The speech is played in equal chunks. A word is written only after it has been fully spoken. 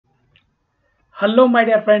Hello my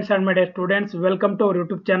dear friends and my dear students, welcome to our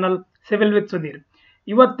YouTube channel Civil with Sudheer.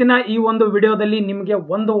 ಇವತ್ತಿನ ಈ ಒಂದು ವಿಡಿಯೋದಲ್ಲಿ ನಿಮಗೆ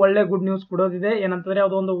ಒಂದು ಒಳ್ಳೆ ಗುಡ್ ನ್ಯೂಸ್ ಕೊಡೋದಿದೆ. ಏನಂತಂದ್ರೆ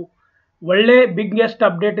ಅದೊಂದು ಒಳ್ಳೆ ಬಿಗ್ಗೆಸ್ಟ್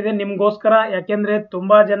ಅಪ್ಡೇಟ್ ಇದೆ ನಿಮಗೋಸ್ಕರ. ಯಾಕೆಂದ್ರೆ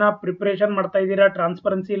ತುಂಬಾ ಜನ ಪ್ರಿಪರೇಷನ್ ಮಾಡ್ತಾ ಇದ್ದೀರಾ,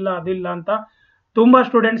 ಟ್ರಾನ್ಸ್ಪರೆನ್ಸಿ ಇಲ್ಲ ಅದಿಲ್ಲ ಅಂತ ತುಂಬಾ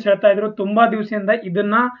ಸ್ಟೂಡೆಂಟ್ಸ್ ಹೇಳ್ತಾ ಇದ್ರು. ತುಂಬಾ ದಿವಸದಿಂದ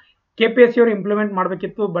ಇದನ್ನ KPSC ಅವರು ಇಂಪ್ಲಿಮೆಂಟ್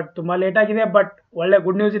ಮಾಡಬೇಕಿತ್ತು, ಬಟ್ ತುಂಬಾ ಲೇಟ್ ಆಗಿದೆ. ಬಟ್ ಒಳ್ಳೆ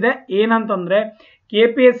ಗುಡ್ ನ್ಯೂಸ್ ಇದೆ. ಏನಂತಂದ್ರೆ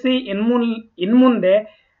KPSC ಇನ್ಮುಂದೆ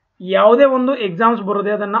ಯಾವುದೇ ಒಂದು ಎಕ್ಸಾಮ್ಸ್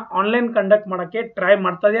ಬರೋದೇ ಅದನ್ನ ಆನ್ಲೈನ್ ಕಂಡಕ್ಟ್ ಮಾಡಕ್ಕೆ ಟ್ರೈ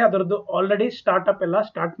ಮಾಡ್ತಾ ಇದೆ. ಅದರದ್ದು ಆಲ್ರೆಡಿ ಸ್ಟಾರ್ಟ್ಅಪ್ ಎಲ್ಲ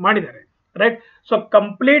ಸ್ಟಾರ್ಟ್ ಮಾಡಿದ್ದಾರೆ, right. So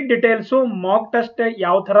complete details, mock test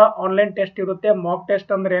ಯಾವ ತರ ಆನ್ಲೈನ್ ಟೆಸ್ಟ್ ಇರುತ್ತೆ, ಮಾಕ್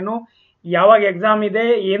ಟೆಸ್ಟ್ ಅಂದ್ರೆ ಏನು, ಯಾವಾಗ ಎಕ್ಸಾಮ್ ಇದೆ,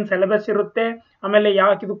 ಏನ್ ಸಿಲೆಬಸ್ ಇರುತ್ತೆ, ಆಮೇಲೆ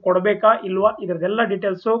ಯಾಕೆ ಇದು ಕೊಡಬೇಕಾ ಇಲ್ವಾ, ಇದರದೆಲ್ಲ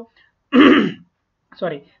ಡೀಟೇಲ್ಸು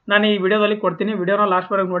ಸಾರಿ ನಾನು ಈ ವಿಡಿಯೋದಲ್ಲಿ ಕೊಡ್ತೀನಿ. ವಿಡಿಯೋನ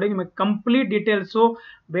ಲಾಸ್ಟ್ ವರೆಗೆ ನೋಡಿ. ನಿಮಗೆ ಕಂಪ್ಲೀಟ್ ಡೀಟೇಲ್ಸು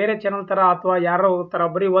ಬೇರೆ ಚಾನಲ್ ತರ ಅಥವಾ ಯಾರೋ ತರ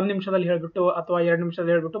ಬರೀ 1 ನಿಮಿಷದಲ್ಲಿ ಹೇಳ್ಬಿಟ್ಟು ಅಥವಾ 2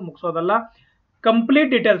 ನಿಮಿಷದಲ್ಲಿ ಹೇಳ್ಬಿಟ್ಟು ಮುಗಿಸೋದಲ್ಲ. ಕಂಪ್ಲೀಟ್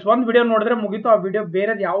ಡೀಟೇಲ್ಸ್ ಒಂದು ವಿಡಿಯೋ ನೋಡಿದ್ರೆ ಮುಗೀತು. ಆ ವಿಡಿಯೋ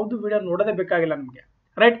ಬೇರೆ ಯಾವುದು ವಿಡಿಯೋ ನೋಡೋದೇ ಬೇಕಾಗಿಲ್ಲ ನಮಗೆ,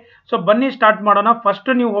 ರೈಟ್. ಸೊ ಬನ್ನಿ ಸ್ಟಾರ್ಟ್ ಮಾಡೋಣ. ಫಸ್ಟ್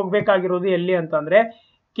ನೀವು ಹೋಗಬೇಕಾಗಿರೋದು ಎಲ್ಲಿ ಅಂತಂದ್ರೆ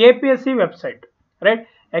KPSC ವೆಬ್ಸೈಟ್, ರೈಟ್.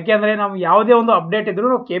 ಯಾಕೆಂದ್ರೆ ನಾವು ಯಾವುದೇ ಒಂದು ಅಪ್ಡೇಟ್ ಇದ್ರು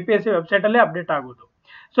ನಾವು KPSC ವೆಬ್ಸೈಟ್ ಅಲ್ಲೇ ಅಪ್ಡೇಟ್ ಆಗೋದು.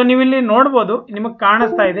 ಸೊ ನೀವು ಇಲ್ಲಿ ನೋಡ್ಬೋದು, ನಿಮಗೆ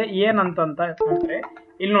ಕಾಣಿಸ್ತಾ ಇದೆ ಏನಂತಂದ್ರೆ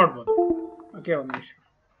ಇಲ್ಲಿ ನೋಡ್ಬೋದು. ಓಕೆ, ಒಂದು ನಿಮಿಷ.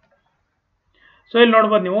 ಸೊ ಇಲ್ಲಿ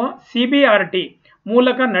ನೋಡ್ಬೋದು ನೀವು, CBRT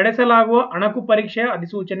ಮೂಲಕ ನಡೆಸಲಾಗುವ ಅಣಕು ಪರೀಕ್ಷೆಯ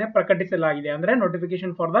ಅಧಿಸೂಚನೆ ಪ್ರಕಟಿಸಲಾಗಿದೆ. ಅಂದ್ರೆ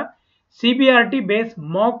notification for the CBRT base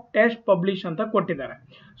mock test publish ಅಂತ ಕೊಟ್ಟಿದ್ದಾರೆ.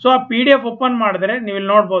 ಸೊ ಆ PDF ಓಪನ್ ಮಾಡಿದ್ರೆ ನೀವು ಇಲ್ಲಿ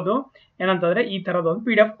ನೋಡ್ಬೋದು ಏನಂತಂದ್ರೆ ಈ ತರದ ಒಂದು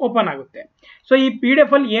PDF ಓಪನ್ ಆಗುತ್ತೆ. ಸೊ ಈ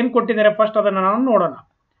PDF ಅಲ್ಲಿ ಏನ್ ಕೊಟ್ಟಿದ್ದಾರೆ ಫಸ್ಟ್ ಅದನ್ನ ನಾವು ನೋಡೋಣ,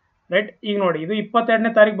 ರೈಟ್. ಈಗ ನೋಡಿ, ಇದು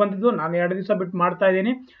 22ನೇ ತಾರೀಕು ಬಂದಿದ್ದು. ನಾನು 2 ದಿವಸ ಬಿಟ್ಟು ಮಾಡ್ತಾ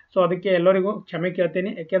ಇದ್ದೀನಿ. ಸೊ ಅದಕ್ಕೆ ಎಲ್ಲರಿಗೂ ಕ್ಷಮೆ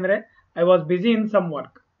ಕೇಳ್ತೀನಿ, ಯಾಕೆಂದ್ರೆ I was busy in some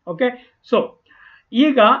work. Okay, so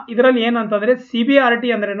ಈಗ ಇದರಲ್ಲಿ ಏನಂತಂದ್ರೆ CBRT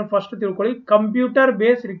ಅಂದ್ರೇನು ಫಸ್ಟ್ ತಿಳ್ಕೊಳ್ಳಿ. Computer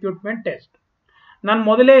base recruitment test. ನಾನು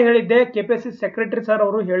ಮೊದಲೇ ಹೇಳಿದ್ದೆ, KPSC ಸೆಕ್ರೆಟರಿ ಸರ್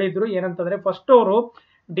ಅವರು ಹೇಳಿದ್ರು ಏನಂತಂದ್ರೆ ಫಸ್ಟ್ ಅವರು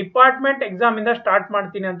ಡಿಪಾರ್ಟ್ಮೆಂಟ್ ಎಕ್ಸಾಮ್ ಇಂದ ಸ್ಟಾರ್ಟ್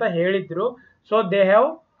ಮಾಡ್ತೀನಿ ಅಂತ ಹೇಳಿದ್ರು. So they have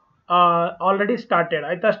already started,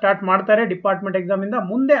 ಆಯ್ತಾ. ಸ್ಟಾರ್ಟ್ ಮಾಡ್ತಾರೆ ಡಿಪಾರ್ಟ್ಮೆಂಟ್ ಎಕ್ಸಾಮ್ ಇಂದ.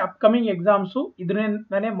 ಮುಂದೆ ಅಪ್ಕಮಿಂಗ್ ಎಕ್ಸಾಮ್ಸು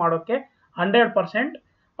ಇದನ್ನೇ ಮಾಡೋಕೆ 100%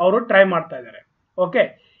 ಅವರು ಟ್ರೈ ಮಾಡ್ತಾ ಇದ್ದಾರೆ. ಓಕೆ,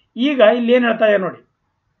 ಈಗ ಇಲ್ಲಿ ಏನ್ ಹೇಳ್ತಾ ಇದೆ ನೋಡಿ,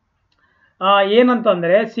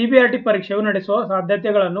 ಏನಂತಂದ್ರೆ CBRT ಪರೀಕ್ಷೆಯು ನಡೆಸುವ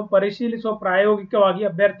ಸಾಧ್ಯತೆಗಳನ್ನು ಪರಿಶೀಲಿಸುವ ಪ್ರಾಯೋಗಿಕವಾಗಿ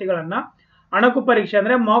ಅಭ್ಯರ್ಥಿಗಳನ್ನ ಅಣಕು ಪರೀಕ್ಷೆ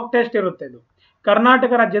ಅಂದ್ರೆ ಮಾಕ್ ಟೆಸ್ಟ್ ಇರುತ್ತೆ. ಇದು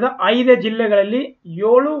ಕರ್ನಾಟಕ ರಾಜ್ಯದ 5 ಜಿಲ್ಲೆಗಳಲ್ಲಿ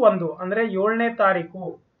 7/1 ಅಂದ್ರೆ 7ನೇ ತಾರೀಕು,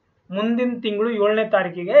 ಮುಂದಿನ ತಿಂಗಳು 7ನೇ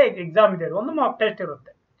ತಾರೀಕಿಗೆ ಎಕ್ಸಾಮ್ ಇದೆ. ಒಂದು ಮಾಕ್ ಟೆಸ್ಟ್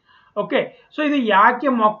ಇರುತ್ತೆ. ಓಕೆ, ಸೊ ಇದು ಯಾಕೆ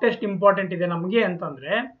ಮಾಕ್ ಟೆಸ್ಟ್ ಇಂಪಾರ್ಟೆಂಟ್ ಇದೆ ನಮಗೆ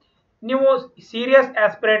ಅಂತಂದ್ರೆ, ನೀವು ಸೀರಿಯಸ್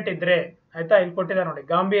ಆಸ್ಪಿರೆಂಟ್ ಇದ್ರೆ, ಆಯ್ತಾ, ಇಲ್ಲಿ ಕೊಟ್ಟಿದ್ದಾರೆ ನೋಡಿ,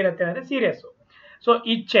 ಗಾಂಭೀರ್ಯತೆ ಅಂದ್ರೆ ಸೀರಿಯಸ್. ಸೊ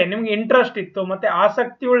ಇಚ್ಛೆ, ನಿಮ್ಗೆ ಇಂಟ್ರೆಸ್ಟ್ ಇತ್ತು, ಮತ್ತೆ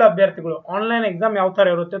ಆಸಕ್ತಿ ಉಳ್ಳ ಅಭ್ಯರ್ಥಿಗಳು ಆನ್ಲೈನ್ ಎಕ್ಸಾಮ್ ಯಾವ ತರ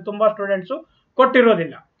ಇರುತ್ತೆ. ತುಂಬಾ students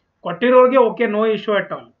ಕೊಟ್ಟಿರೋದಿಲ್ಲ, ಕೊಟ್ಟಿರೋರಿಗೆ okay, no issue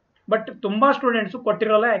at all. But ತುಂಬಾ ಸ್ಟೂಡೆಂಟ್ಸ್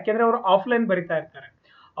ಕೊಟ್ಟಿರೋಲ್ಲ, ಯಾಕೆಂದ್ರೆ ಅವರು ಆಫ್ಲೈನ್ ಬರಿತಾ ಇರ್ತಾರೆ.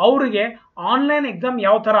 ಅವರಿಗೆ ಆನ್ಲೈನ್ ಎಕ್ಸಾಮ್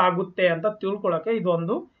ಯಾವ ತರ ಆಗುತ್ತೆ ಅಂತ ತಿಳ್ಕೊಳ್ಳೋಕೆ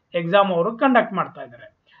ಇದೊಂದು ಎಕ್ಸಾಮ್ ಅವರು ಕಂಡಕ್ಟ್ ಮಾಡ್ತಾ ಇದ್ದಾರೆ.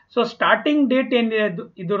 ಸೊ ಸ್ಟಾರ್ಟಿಂಗ್ ಡೇಟ್ ಏನಿದೆ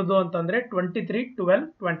ಇದ್ರದ್ದು ಅಂತಂದ್ರೆ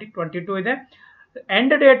 23/12/2022 ಇದೆ.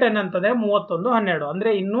 ಎಂಡ್ ಡೇಟ್ ಏನಂತಂದ್ರೆ 31/12,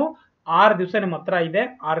 ಅಂದ್ರೆ ಇನ್ನು 6 ದಿವಸ ನಿಮ್ಮ ಹತ್ರ ಇದೆ.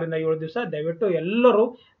 6 ರಿಂದ 7 ದಿವಸ. ದಯವಿಟ್ಟು ಎಲ್ಲರೂ,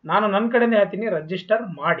 ನಾನು ನನ್ನ ಕಡೆಯಿಂದ ಹೇಳ್ತೀನಿ, ರಿಜಿಸ್ಟರ್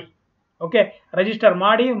ಮಾಡಿ. ಓಕೆ, ರಿಜಿಸ್ಟರ್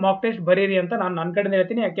ಮಾಡಿ ಮಾಕ್ ಟೆಸ್ಟ್ ಬರೀರಿ ಅಂತ ನಾನು ನನ್ನ ಕಡೆಯಿಂದ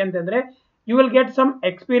ಹೇಳ್ತೀನಿ. ಯಾಕೆಂತಂದ್ರೆ you will get some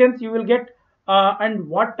experience, you will get and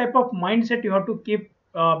what type of mindset you have to keep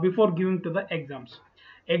before giving to the exams.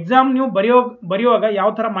 Exam ನೀವು ಬರೆಯುವಾಗ ಯಾವ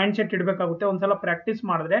ತರ ಮೈಂಡ್ ಸೆಟ್ ಇಡಬೇಕಾಗುತ್ತೆ, ಒಂದ್ಸಲ ಪ್ರಾಕ್ಟೀಸ್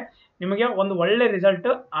ಮಾಡಿದ್ರೆ ನಿಮಗೆ ಒಂದು ಒಳ್ಳೆ ರಿಸಲ್ಟ್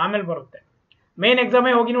ಆಮೇಲೆ ಬರುತ್ತೆ. ಮೇನ್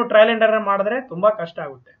ಎಕ್ಸಾಮೇ ಹೋಗಿ ನೀವು ಟ್ರಯಲ್ ಅಂಡ್ ಎರರ್ ಮಾಡಿದ್ರೆ ತುಂಬಾ ಕಷ್ಟ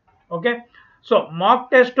ಆಗುತ್ತೆ. ಓಕೆ, ಸೊ ಮಾಕ್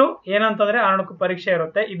ಟೆಸ್ಟ್ ಏನಂತಂದ್ರೆ ಅಣಕು ಪರೀಕ್ಷೆ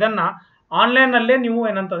ಇರುತ್ತೆ. ಇದನ್ನ ಆನ್ಲೈನ್ ಅಲ್ಲೇ ನೀವು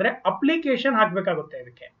ಏನಂತಂದ್ರೆ ಅಪ್ಲಿಕೇಶನ್ ಹಾಕ್ಬೇಕಾಗುತ್ತೆ.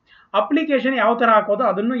 ಇದಕ್ಕೆ ಅಪ್ಲಿಕೇಶನ್ ಯಾವ ತರ ಹಾಕೋದು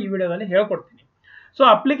ಅದನ್ನು ಈ ವಿಡಿಯೋದಲ್ಲಿ ಹೇಳ್ಕೊಡ್ತೀನಿ. ಸೊ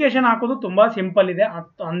ಅಪ್ಲಿಕೇಶನ್ ಹಾಕೋದು ತುಂಬಾ ಸಿಂಪಲ್ ಇದೆ,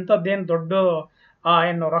 ಅಂಥದ್ದೇನು ದೊಡ್ಡ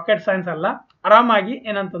ಏನು ರಾಕೆಟ್ ಸೈನ್ಸ್ ಅಲ್ಲ. ಆರಾಮಾಗಿ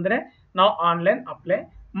ಏನಂತಂದ್ರೆ ನಾವು ಆನ್ಲೈನ್ ಅಪ್ಲೈ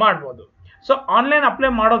ಮಾಡ್ಬೋದು. ಸೊ ಆನ್ಲೈನ್ ಅಪ್ಲೈ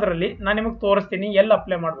ಮಾಡೋದ್ರಲ್ಲಿ ನಾನು ನಿಮಗೆ ತೋರಿಸ್ತೀನಿ ಎಲ್ಲಿ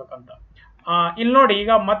ಅಪ್ಲೈ ಮಾಡ್ಬೇಕಂತ. ಇಲ್ಲಿ ನೋಡಿ,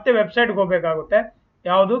 ಈಗ ಮತ್ತೆ ವೆಬ್ಸೈಟ್ಗೆ ಹೋಗ್ಬೇಕಾಗುತ್ತೆ.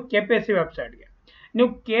 ಯಾವುದು? KPSC ವೆಬ್ಸೈಟ್ಗೆ. ನೀವು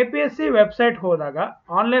KPSC ವೆಬ್ಸೈಟ್ ಹೋದಾಗ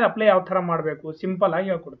ಆನ್ಲೈನ್ ಅಪ್ಲೈ ಯಾವ ತರ ಮಾಡಬೇಕು ಸಿಂಪಲ್ ಆಗಿ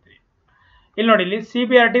ಹೇಳ್ಕೊಡ್ತೀನಿ. ಇಲ್ಲಿ ನೋಡಿ, ಇಲ್ಲಿ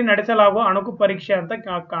CBRT ನಡೆಸಲಾಗುವ ಅಣಕು ಪರೀಕ್ಷೆ ಅಂತ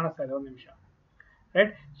ಕಾಣಿಸ್ತಾ ಇದೆ. ಒಂದು ನಿಮಿಷ,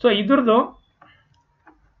 ರೈಟ್. ಸೊ ಇದ್ರದ್ದು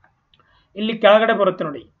ಇಲ್ಲಿ ಕೆಳಗಡೆ ಬರುತ್ತೆ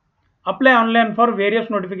ನೋಡಿ, apply online for various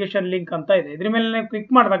notification link ಅಂತ ಇದೆ. ಇದ್ರ ಮೇಲೆ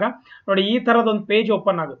ಕ್ಲಿಕ್ ಮಾಡಿದಾಗ ನೋಡಿ ಈ ತರದೊಂದು ಪೇಜ್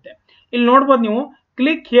ಓಪನ್ ಆಗುತ್ತೆ. ಇಲ್ಲಿ ನೋಡ್ಬೋದು ನೀವು,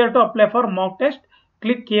 click here to apply for mock test,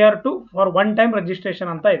 click here to for 1 time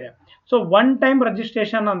registration ಅಂತ ಇದೆ. ಸೊ 1 ಟೈಮ್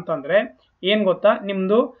ರಿಜಿಸ್ಟ್ರೇಷನ್ ಅಂತಂದ್ರೆ ಏನ್ ಗೊತ್ತಾ,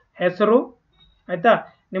 ನಿಮ್ದು ಹೆಸರು, ಆಯ್ತಾ,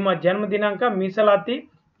 ನಿಮ್ಮ ಜನ್ಮ ದಿನಾಂಕ, ಮೀಸಲಾತಿ,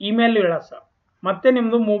 ಇಮೇಲ್ ವಿಳಾಸ, ಮತ್ತೆ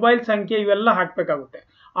ನಿಮ್ದು ಮೊಬೈಲ್ ಸಂಖ್ಯೆ ಇವೆಲ್ಲ ಹಾಕ್ಬೇಕಾಗುತ್ತೆ.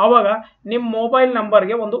 ಆವಾಗ ನಿಮ್ಮ ಮೊಬೈಲ್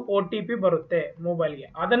ನಂಬರ್ಗೆ ಒಂದು OTP ಬರುತ್ತೆ ಮೊಬೈಲ್ಗೆ.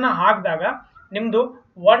 ಅದನ್ನ ಹಾಕಿದಾಗ ನಿಮ್ದು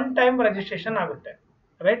 1 ಟೈಮ್ ರಿಜಿಸ್ಟ್ರೇಷನ್ ಆಗುತ್ತೆ,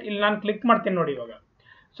 ರೈಟ್. ಇಲ್ಲಿ ನಾನು ಕ್ಲಿಕ್ ಮಾಡ್ತೀನಿ ನೋಡಿ ಇವಾಗ.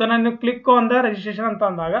 ಸೊ ನಾನು ಕ್ಲಿಕ್ ಆನ್ ದ ರಿಜಿಸ್ಟ್ರೇಷನ್ ಅಂತ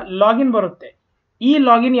ಅಂದಾಗ ಲಾಗಿನ್ ಬರುತ್ತೆ. ಈ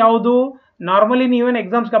ಲಾಗಿನ್ ಯಾವುದು ನಾರ್ಮಲಿ ನೀವೇನು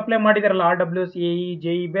ಎಕ್ಸಾಮ್ಸ್ಗೆ ಅಪ್ಲೈ ಮಾಡಿದಿರಲ್ಲ RWS AE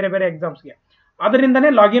JE ಬೇರೆ ಬೇರೆ ಎಕ್ಸಾಮ್ಸ್ಗೆ ಅದರಿಂದನೇ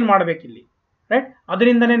ಲಾಗಿನ್ ಮಾಡಬೇಕು ಇಲ್ಲಿ ರೈಟ್.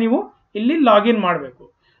 ಅದರಿಂದನೇ ನೀವು ಇಲ್ಲಿ ಲಾಗಿನ್ ಮಾಡಬೇಕು.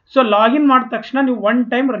 ಸೊ ಲಾಗಿನ್ ಮಾಡಿದ ತಕ್ಷಣ ನೀವು ಒನ್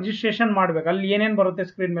ಟೈಮ್ ರಿಜಿಸ್ಟ್ರೇಷನ್ ಮಾಡಬೇಕು. ಅಲ್ಲಿ ಏನೇನು ಬರುತ್ತೆ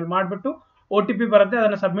ಸ್ಕ್ರೀನ್ ಮೇಲೆ ಮಾಡಿಬಿಟ್ಟು OTP ಬರುತ್ತೆ,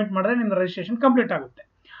 ಅದನ್ನು ಸಬ್ಮಿಟ್ ಮಾಡಿದ್ರೆ ನಿಮ್ಮ ರಿಜಿಸ್ಟ್ರೇಷನ್ ಕಂಪ್ಲೀಟ್ ಆಗುತ್ತೆ.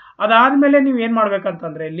 ಅದಾದಮೇಲೆ ನೀವು ಏನು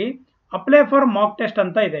ಮಾಡ್ಬೇಕಂತಂದ್ರೆ ಇಲ್ಲಿ ಅಪ್ಲೈ ಫಾರ್ ಮಾಕ್ ಟೆಸ್ಟ್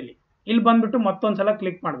ಅಂತ ಇದೆ. ಇಲ್ಲಿ ಬಂದ್ಬಿಟ್ಟು ಮತ್ತೊಂದು ಸಲ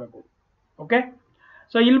ಕ್ಲಿಕ್ ಮಾಡಬೇಕು. ಓಕೆ,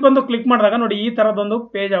 ಸೊ ಇಲ್ಲಿ ಬಂದು ಕ್ಲಿಕ್ ಮಾಡಿದಾಗ ನೋಡಿ ಈ ಥರದೊಂದು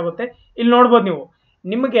ಪೇಜ್ ಆಗುತ್ತೆ. ಇಲ್ಲಿ ನೋಡ್ಬೋದು ನೀವು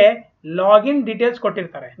ನಿಮಗೆ ಲಾಗಿನ್ ಡೀಟೇಲ್ಸ್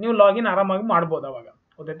ಕೊಟ್ಟಿರ್ತಾರೆ, ನೀವು ಲಾಗಿನ್ ಆರಾಮಾಗಿ ಮಾಡ್ಬೋದು ಅವಾಗ,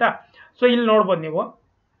 ಗೊತ್ತಾಯ್ತಾ. ಸೊ ಇಲ್ಲಿ ನೋಡ್ಬೋದು ನೀವು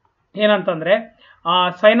ಏನಂತಂದರೆ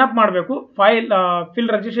ಸೈನ್ ಅಪ್ ಮಾಡಬೇಕು,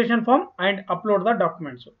 fill registration form and upload the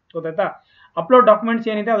documents, ಗೊತ್ತಾಯ್ತಾ. ಅಪ್ಲೋಡ್ ಡಾಕ್ಯುಮೆಂಟ್ಸ್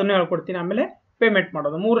ಏನಿದೆ ಅದನ್ನು ಹೇಳ್ಕೊಡ್ತೀನಿ, ಆಮೇಲೆ ಪೇಮೆಂಟ್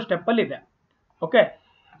ಮಾಡೋದು 3 ಸ್ಟೆಪ್ಪಲ್ಲಿ ಇದೆ. ಓಕೆ,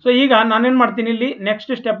 ಸೊ ಈಗ ನಾನೇನು ಮಾಡ್ತೀನಿ ಇಲ್ಲಿ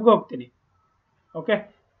ನೆಕ್ಸ್ಟ್ ಸ್ಟೆಪ್ಗೆ ಹೋಗ್ತೀನಿ. ಓಕೆ,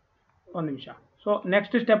 ಒಂದು ನಿಮಿಷ. ಸೊ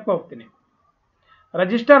ನೆಕ್ಸ್ಟ್ ಸ್ಟೆಪ್ಗೆ ಹೋಗ್ತೀನಿ.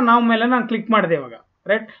 ರಿಜಿಸ್ಟರ್ ನಾವು ಮೇಲೆ ನಾನು ಕ್ಲಿಕ್ ಮಾಡಿದೆ ಇವಾಗ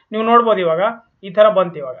ರೈಟ್. ನೀವು ನೋಡ್ಬೋದು ಇವಾಗ ಈ ಥರ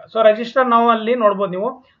ಬಂತು ಇವಾಗ. ಸೊ ರಿಜಿಸ್ಟರ್ ನಾವು ಅಲ್ಲಿ ನೋಡ್ಬೋದು ನೀವು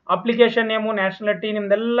ಅಪ್ಲಿಕೇಶನ್ ನೇಮು, ನ್ಯಾಷನಾಲಿಟಿ,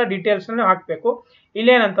 ನಿಮ್ದೆಲ್ಲ ಡೀಟೇಲ್ಸ್ನ ಹಾಕಬೇಕು.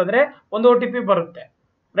 ಇಲ್ಲೇನಂತಂದರೆ ಒಂದು OTP ಬರುತ್ತೆ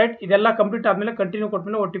ರೈಟ್. ಇದೆಲ್ಲ ಕಂಪ್ಲೀಟ್ ಆದಮೇಲೆ ಕಂಟಿನ್ಯೂ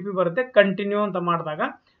ಕೊಟ್ಮೇಲೆ OTP ಬರುತ್ತೆ. ಕಂಟಿನ್ಯೂ ಅಂತ ಮಾಡಿದಾಗ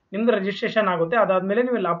ನಿಮ್ದು ರಿಜಿಸ್ಟ್ರೇಷನ್ ಆಗುತ್ತೆ. ಅದಾದಮೇಲೆ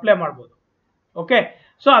ನೀವು ಇಲ್ಲಿ ಅಪ್ಲೈ ಮಾಡ್ಬೋದು. ಓಕೆ,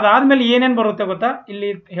 ಸೊ ಅದಾದಮೇಲೆ ಏನೇನು ಬರುತ್ತೆ ಗೊತ್ತಾ, ಇಲ್ಲಿ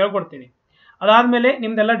ಹೇಳ್ಕೊಡ್ತೀನಿ. ಅದಾದಮೇಲೆ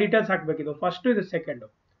ನಿಮ್ದೆಲ್ಲ ಡೀಟೇಲ್ಸ್ ಹಾಕಬೇಕಿದು, ಫಸ್ಟು ಇದು ಸೆಕೆಂಡು,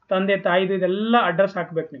 ತಂದೆ ತಾಯಿದು ಇದೆಲ್ಲ ಅಡ್ರೆಸ್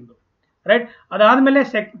ಹಾಕ್ಬೇಕು ನಿಮ್ಮದು ರೈಟ್. ಅದಾದಮೇಲೆ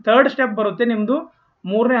ಥರ್ಡ್ ಸ್ಟೆಪ್ ಬರುತ್ತೆ ನಿಮ್ಮದು.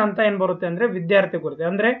 3ನೇ ಹಂತ ಏನು ಬರುತ್ತೆ ಅಂದರೆ ವಿದ್ಯಾರ್ಥಿ ಗುರುತು.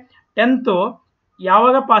 ಅಂದರೆ 10th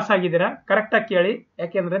ಯಾವಾಗ ಪಾಸ್ ಆಗಿದ್ದೀರಾ ಕರೆಕ್ಟಾಗಿ ಕೇಳಿ,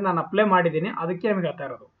 ಯಾಕೆಂದರೆ ನಾನು ಅಪ್ಲೈ ಮಾಡಿದ್ದೀನಿ ಅದಕ್ಕೆ ನಿಮ್ಗೆ ಹೇಳ್ತಾ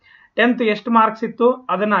ಇರೋದು. 10th ಎಷ್ಟು ಮಾರ್ಕ್ಸ್ ಇತ್ತು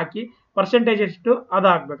ಅದನ್ನು ಹಾಕಿ, ಪರ್ಸೆಂಟೇಜ್ ಎಷ್ಟು ಅದು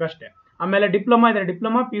ಹಾಕ್ಬೇಕು ಅಷ್ಟೇ. ಆಮೇಲೆ ಡಿಪ್ಲೊಮಾ ಇದ್ದರೆ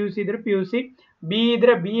ಡಿಪ್ಲೊಮಾ, PUC ಇದ್ದರೆ PUC, BE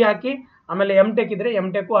ಇದ್ದರೆ BE ಹಾಕಿ, ಆಮೇಲೆ MTech ಇದ್ದರೆ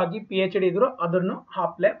MTech ಹಾಕಿ, PhD ಇದ್ದರೂ ಅದನ್ನು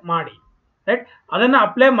ಅಪ್ಲೈ ಮಾಡಿ ರೈಟ್. ಅದನ್ನು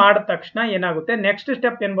ಅಪ್ಲೈ ಮಾಡಿದ ತಕ್ಷಣ ಏನಾಗುತ್ತೆ, ನೆಕ್ಸ್ಟ್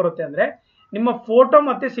ಸ್ಟೆಪ್ ಏನು ಬರುತ್ತೆ ಅಂದರೆ ನಿಮ್ಮ ಫೋಟೋ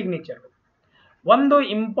ಮತ್ತು ಸಿಗ್ನೇಚರ್. ಒಂದು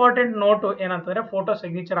ಇಂಪಾರ್ಟೆಂಟ್ ನೋಟು ಏನಂತಂದರೆ ಫೋಟೋ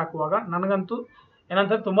ಸಿಗ್ನೇಚರ್ ಹಾಕುವಾಗ ನನಗಂತೂ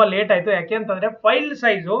ಏನಂತಂದ್ರೆ ತುಂಬ ಲೇಟ್ ಆಯಿತು. ಯಾಕೆ ಅಂತಂದರೆ ಫೈಲ್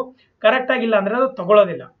ಸೈಜು ಕರೆಕ್ಟಾಗಿಲ್ಲ ಅಂದರೆ ಅದು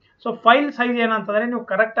ತಗೊಳ್ಳೋದಿಲ್ಲ. ಸೊ ಫೈಲ್ ಸೈಜ್ ಏನಂತಂದರೆ ನೀವು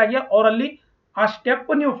ಕರೆಕ್ಟಾಗಿ ಅವರಲ್ಲಿ ಆ ಸ್ಟೆಪ್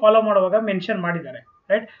ನೀವು ಫಾಲೋ ಮಾಡುವಾಗ ಮೆನ್ಷನ್ ಮಾಡಿದ್ದಾರೆ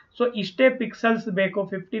ರೈಟ್. ಸೊ ಇಷ್ಟೇ ಪಿಕ್ಸಲ್ಸ್ ಬೇಕು,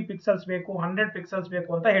 50 ಪಿಕ್ಸಲ್ಸ್ ಬೇಕು, 100 ಪಿಕ್ಸಲ್ಸ್ ಬೇಕು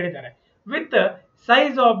ಅಂತ ಹೇಳಿದ್ದಾರೆ. With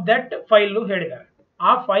size of that file ಹೇಳಿದ್ದಾರೆ.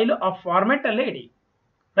 ಆ ಫೈಲು ಆ ಫಾರ್ಮೆಟಲ್ಲೇ ಇಡಿ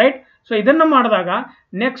ರೈಟ್. ಸೊ ಇದನ್ನು ಮಾಡಿದಾಗ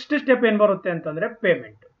ನೆಕ್ಸ್ಟ್ ಸ್ಟೆಪ್ ಏನು ಬರುತ್ತೆ ಅಂತಂದರೆ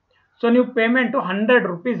ಪೇಮೆಂಟ್. ಸೊ ನೀವು ಪೇಮೆಂಟು 100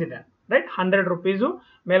 ರೂಪೀಸ್ ಇದೆ ರೈಟ್. 100 ರೂಪೀಸು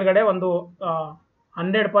ಮೇಲ್ಗಡೆ ಒಂದು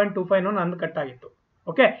 100.25 ನಂದು ಕಟ್ಟಾಗಿತ್ತು.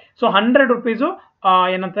 ಓಕೆ, ಸೊ 100 ರೂಪೀಸು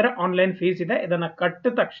ಏನಂತಾರೆ ಆನ್ಲೈನ್ ಫೀಸ್ ಇದೆ. ಇದನ್ನು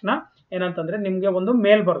ಕಟ್ಟಿದ ತಕ್ಷಣ ಏನಂತಂದರೆ ನಿಮಗೆ ಒಂದು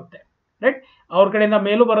ಮೇಲ್ ಬರುತ್ತೆ ರೈಟ್. ಅವ್ರ ಕಡೆಯಿಂದ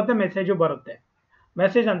ಮೇಲು ಬರುತ್ತೆ, ಮೆಸೇಜು ಬರುತ್ತೆ.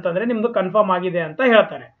 ಮೆಸೇಜ್ ಅಂತಂದರೆ ನಿಮ್ಮದು ಕನ್ಫರ್ಮ್ ಆಗಿದೆ ಅಂತ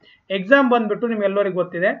ಹೇಳ್ತಾರೆ. ಎಕ್ಸಾಮ್ ಬಂದುಬಿಟ್ಟು ನಿಮ್ಗೆಲ್ಲರಿಗೂ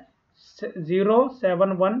ಗೊತ್ತಿದೆ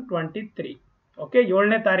 07/1/23. ಓಕೆ,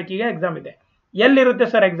 7ನೇ ತಾರೀಕಿಗೆ ಎಕ್ಸಾಮ್ ಇದೆ. ಎಲ್ಲಿರುತ್ತೆ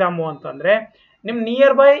ಸರ್ ಎಕ್ಸಾಮು ಅಂತಂದರೆ ನಿಮ್ಮ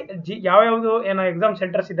ನಿಯರ್ ಬೈ ಯಾವ್ಯಾವುದು ಏನೋ ಎಕ್ಸಾಮ್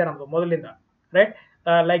ಸೆಂಟರ್ಸ್ ಇದೆ ನಮ್ಮದು ಮೊದಲಿಂದ ರೈಟ್.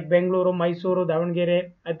 ಲೈಕ್ ಬೆಂಗಳೂರು, ಮೈಸೂರು, ದಾವಣಗೆರೆ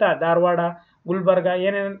ಆಯಿತಾ, ಧಾರವಾಡ, ಗುಲ್ಬರ್ಗ,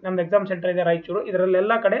 ಏನೇನು ನಮ್ದು ಎಕ್ಸಾಮ್ ಸೆಂಟರ್ ಇದೆ, ರಾಯಚೂರು,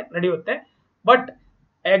 ಇದರಲ್ಲೆಲ್ಲ ಕಡೆ ನಡೆಯುತ್ತೆ. ಬಟ್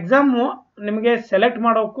ಎಕ್ಸಾಮು ನಿಮಗೆ ಸೆಲೆಕ್ಟ್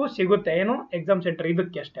ಮಾಡೋಕ್ಕೂ ಸಿಗುತ್ತೆ ಏನು ಎಕ್ಸಾಮ್ ಸೆಂಟರ್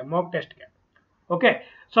ಇದಕ್ಕೆ ಅಷ್ಟೇ, ಮಾಕ್ ಟೆಸ್ಟ್ಗೆ. ಓಕೆ,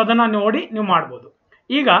 ಸೊ ಅದನ್ನು ನೋಡಿ ನೀವು ಮಾಡ್ಬೋದು.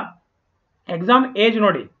 ಈಗ ಎಕ್ಸಾಮ್ ಏಜ್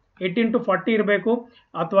ನೋಡಿ 18 to 40 ಇರಬೇಕು,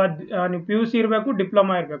 ಅಥವಾ ನೀವು PUC ಇರಬೇಕು,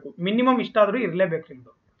 ಡಿಪ್ಲೊಮಾ ಇರಬೇಕು, ಮಿನಿಮಮ್ ಇಷ್ಟಾದರೂ ಇರಲೇಬೇಕು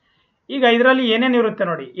ನಿಮ್ಮದು. ಈಗ ಇದರಲ್ಲಿ ಏನೇನು ಇರುತ್ತೆ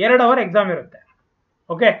ನೋಡಿ, 2 ಅವರ್ ಎಕ್ಸಾಮ್ ಇರುತ್ತೆ.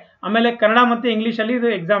 ಓಕೆ, ಆಮೇಲೆ ಕನ್ನಡ ಮತ್ತು ಇಂಗ್ಲೀಷಲ್ಲಿ ಇದು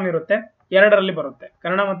ಎಕ್ಸಾಮ್ ಇರುತ್ತೆ, 2ರಲ್ಲಿ ಬರುತ್ತೆ,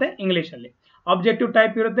 ಕನ್ನಡ ಮತ್ತು ಇಂಗ್ಲೀಷಲ್ಲಿ. ಆಬ್ಜೆಕ್ಟಿವ್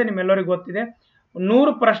ಟೈಪ್ ಇರುತ್ತೆ, ನಿಮ್ಮೆಲ್ಲರಿಗೂ ಗೊತ್ತಿದೆ.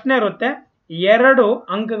 100 ಪ್ರಶ್ನೆ ಇರುತ್ತೆ, 2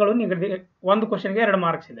 ಅಂಕಗಳು ನಿಗದಿ, ಒಂದು ಕ್ವಶನ್ಗೆ 2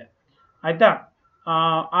 ಮಾರ್ಕ್ಸ್ ಇದೆ ಆಯಿತಾ.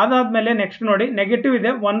 ಅದಾದಮೇಲೆ ನೆಕ್ಸ್ಟ್ ನೋಡಿ ನೆಗೆಟಿವ್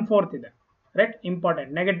ಇದೆ, 1/4 ಇದೆ ರೈಟ್.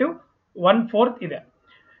 ಇಂಪಾರ್ಟೆಂಟ್, ನೆಗೆಟಿವ್ 1/4 ಇದೆ.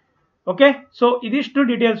 ಓಕೆ, ಸೊ ಇದಿಷ್ಟು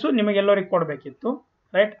ಡೀಟೇಲ್ಸು ನಿಮಗೆಲ್ಲರಿಗೆ ಕೊಡಬೇಕಿತ್ತು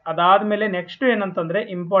ರೈಟ್. ಅದಾದಮೇಲೆ ನೆಕ್ಸ್ಟ್ ಏನಂತಂದರೆ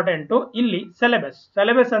ಇಂಪಾರ್ಟೆಂಟು ಇಲ್ಲಿ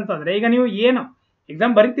ಸಿಲೆಬಸ್ ಅಂತಂದರೆ ಈಗ ನೀವು ಏನು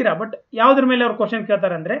ಎಕ್ಸಾಮ್ ಬರೀತೀರಾ, ಬಟ್ ಯಾವುದ್ರ ಮೇಲೆ ಅವ್ರು ಕ್ವಶನ್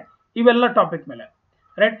ಕೇಳ್ತಾರೆ ಅಂದರೆ ಇವೆಲ್ಲ ಟಾಪಿಕ್ ಮೇಲೆ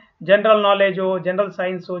right. General knowledge, general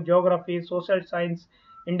science, geography, social science,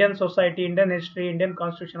 Indian society, Indian history, Indian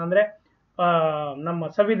constitution ಅಂದರೆ ನಮ್ಮ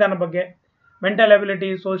ಸಂವಿಧಾನ ಬಗ್ಗೆ, mental ability,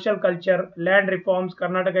 social culture, land reforms,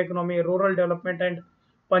 Karnataka economy, rural development and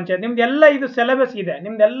panchayat, ನಿಮ್ದೆಲ್ಲ ಇದು ಸಿಲೆಬಸ್ ಇದೆ.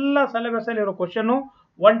 ನಿಮ್ದೆಲ್ಲ ಸಿಲೆಬಸ್ಸಲ್ಲಿ ಇರೋ question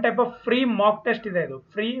one type of free mock test ಇದೆ. ಇದು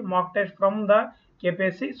free mock test from the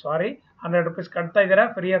KPSC. Sorry, 100 rupees ಕಟ್ತಾ ಇದ್ದೀರಾ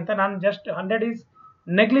ಫ್ರೀ ಅಂತ. ನಾನು just 100 is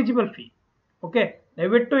negligible fee. Okay,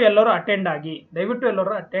 ದಯವಿಟ್ಟು ಎಲ್ಲರೂ ಅಟೆಂಡ್ ಆಗಿ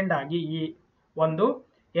ಈ ಒಂದು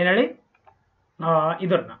ಏನು ಹೇಳಿ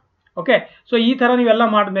ಇದನ್ನ. ಓಕೆ, ಸೊ ಈ ಥರ ನೀವೆಲ್ಲ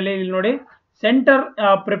ಮಾಡಿದ್ಮೇಲೆ ಇಲ್ಲಿ ನೋಡಿ ಸೆಂಟರ್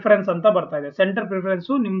ಪ್ರಿಫರೆನ್ಸ್ ಅಂತ ಬರ್ತಾ ಇದೆ. ಸೆಂಟರ್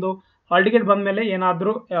ಪ್ರಿಫರೆನ್ಸು ನಿಮ್ಮದು ಹಾಲ್ ಟಿಕೆಟ್ ಬಂದಮೇಲೆ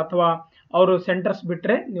ಏನಾದರೂ ಅಥವಾ ಅವರು ಸೆಂಟರ್ಸ್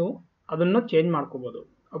ಬಿಟ್ಟರೆ ನೀವು ಅದನ್ನು ಚೇಂಜ್ ಮಾಡ್ಕೋಬೋದು.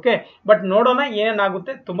 ಓಕೆ, ಬಟ್ ನೋಡೋಣ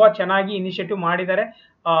ಏನೇನಾಗುತ್ತೆ. ತುಂಬ ಚೆನ್ನಾಗಿ ಇನಿಷಿಯೇಟಿವ್ ಮಾಡಿದ್ದಾರೆ.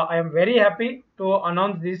 I am very happy to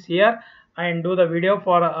announce this here and do the video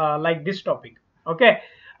for like this topic. Okay,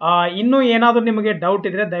 ಇನ್ನೂ ಏನಾದರೂ ನಿಮಗೆ ಡೌಟ್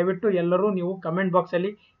ಇದ್ರೆ ದಯವಿಟ್ಟು ಎಲ್ಲರೂ ನೀವು ಕಮೆಂಟ್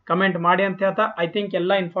ಬಾಕ್ಸಲ್ಲಿ ಕಮೆಂಟ್ ಮಾಡಿ ಅಂತ ಹೇಳ್ತಾ ಐ ಥಿಂಕ್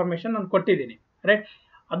ಎಲ್ಲ ಇನ್ಫಾರ್ಮೇಷನ್ ನಾನು ಕೊಟ್ಟಿದ್ದೀನಿ ರೈಟ್.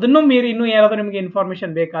 ಅದನ್ನು ಮೀರಿ ಇನ್ನೂ ಏನಾದರೂ ನಿಮಗೆ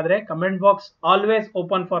ಇನ್ಫಾರ್ಮೇಷನ್ ಬೇಕಾದರೆ comment box always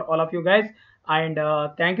open for all of you guys. And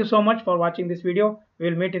thank you so much for watching this video. We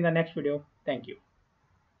will meet in the next video. Thank you.